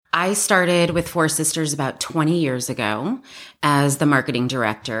I started with Four Sisters about 20 years ago as the marketing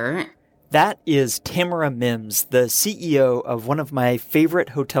director. That is Tamara Mims, the CEO of one of my favorite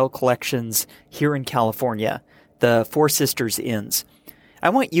hotel collections here in California, the Four Sisters Inns. I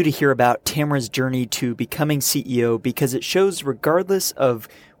want you to hear about Tamara's journey to becoming CEO because it shows regardless of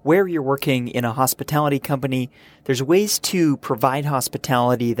where you're working in a hospitality company, there's ways to provide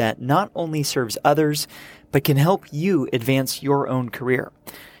hospitality that not only serves others, but can help you advance your own career.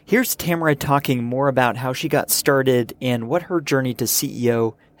 Here's Tamara talking more about how she got started and what her journey to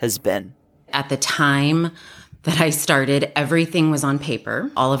CEO has been. At the time that I started, everything was on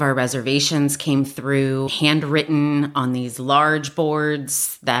paper. All of our reservations came through handwritten on these large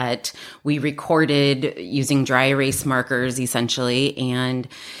boards that we recorded using dry erase markers, essentially. And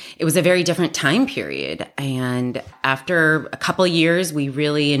it was a very different time period. And after a couple of years, we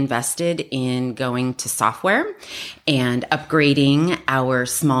really invested in going to software and upgrading our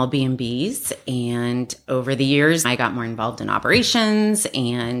small B&Bs. And over the years, I got more involved in operations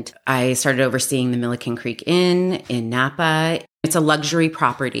and I started overseeing the Milliken Creek Inn in Napa. It's a luxury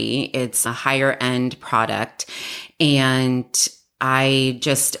property. It's a higher end product. And I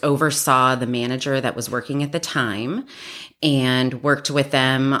just oversaw the manager that was working at the time and worked with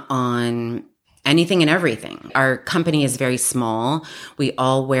them on anything and everything. Our company is very small. We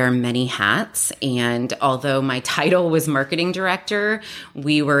all wear many hats. And although my title was marketing director,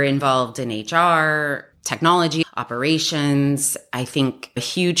 we were involved in HR, technology, operations. I think a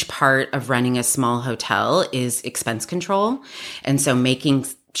huge part of running a small hotel is expense control. And so making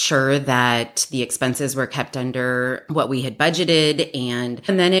sure that the expenses were kept under what we had budgeted. And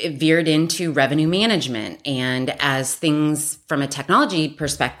then it veered into revenue management. And as things from a technology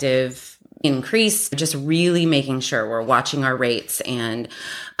perspective increase, just really making sure we're watching our rates and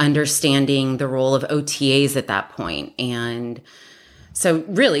understanding the role of OTAs at that point. And so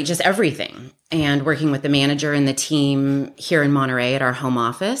really just everything. And working with the manager and the team here in Monterey at our home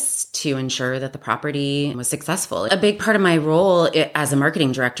office to ensure that the property was successful. A big part of my role as a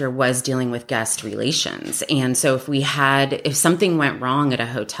marketing director was dealing with guest relations. And so if something went wrong at a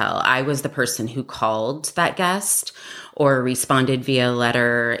hotel, I was the person who called that guest or responded via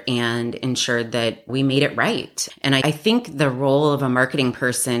letter and ensured that we made it right. And I think the role of a marketing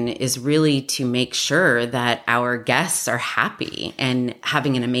person is really to make sure that our guests are happy and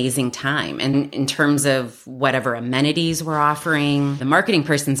having an amazing time. And in terms of whatever amenities we're offering, the marketing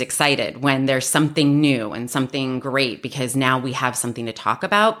person's excited when there's something new and something great because now we have something to talk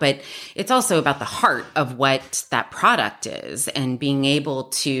about. But it's also about the heart of what that product is and being able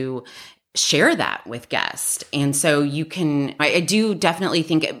to share that with guests. And so I do definitely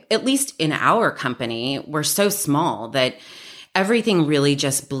think, at least in our company, we're so small that everything really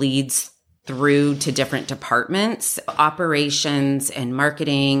just bleeds through to different departments, operations and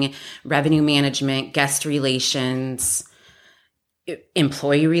marketing, revenue management, guest relations,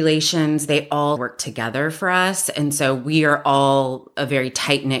 employee relations. They all work together for us. And so we are all a very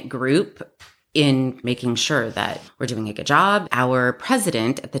tight-knit group in making sure that we're doing a good job. Our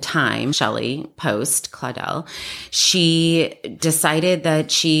president at the time, Shelley Post Claudel, she decided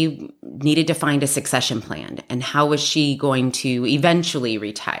that she needed to find a succession plan and how was she going to eventually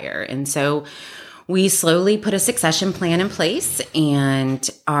retire. And so we slowly put a succession plan in place, and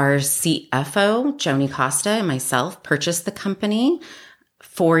our CFO, Joni Costa, and myself purchased the company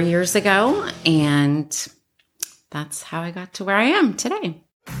 4 years ago. And that's how I got to where I am today.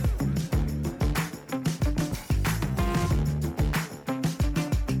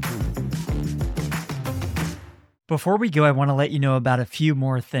 Before we go, I want to let you know about a few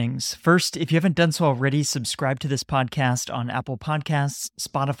more things. First, if you haven't done so already, subscribe to this podcast on Apple Podcasts,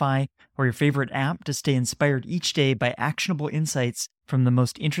 Spotify, or your favorite app to stay inspired each day by actionable insights from the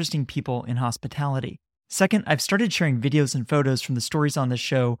most interesting people in hospitality. Second, I've started sharing videos and photos from the stories on this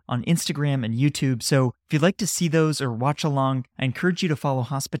show on Instagram and YouTube, so if you'd like to see those or watch along, I encourage you to follow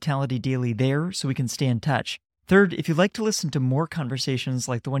Hospitality Daily there so we can stay in touch. Third, if you'd like to listen to more conversations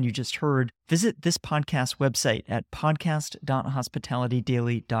like the one you just heard, visit this podcast website at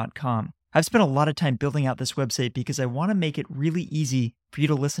podcast.hospitalitydaily.com. I've spent a lot of time building out this website because I want to make it really easy for you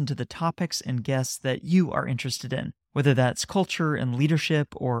to listen to the topics and guests that you are interested in, whether that's culture and leadership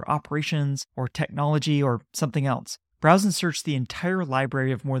or operations or technology or something else. Browse and search the entire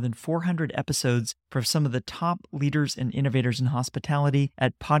library of more than 400 episodes for some of the top leaders and innovators in hospitality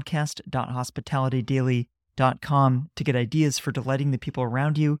at podcast.hospitalitydaily.com to get ideas for delighting the people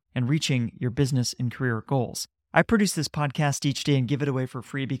around you and reaching your business and career goals. I produce this podcast each day and give it away for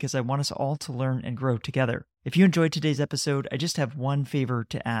free because I want us all to learn and grow together. If you enjoyed today's episode, I just have one favor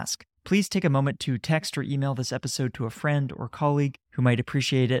to ask. Please take a moment to text or email this episode to a friend or colleague who might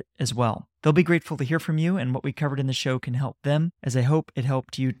appreciate it as well. They'll be grateful to hear from you, and what we covered in the show can help them, as I hope it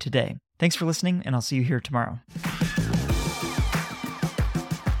helped you today. Thanks for listening, and I'll see you here tomorrow.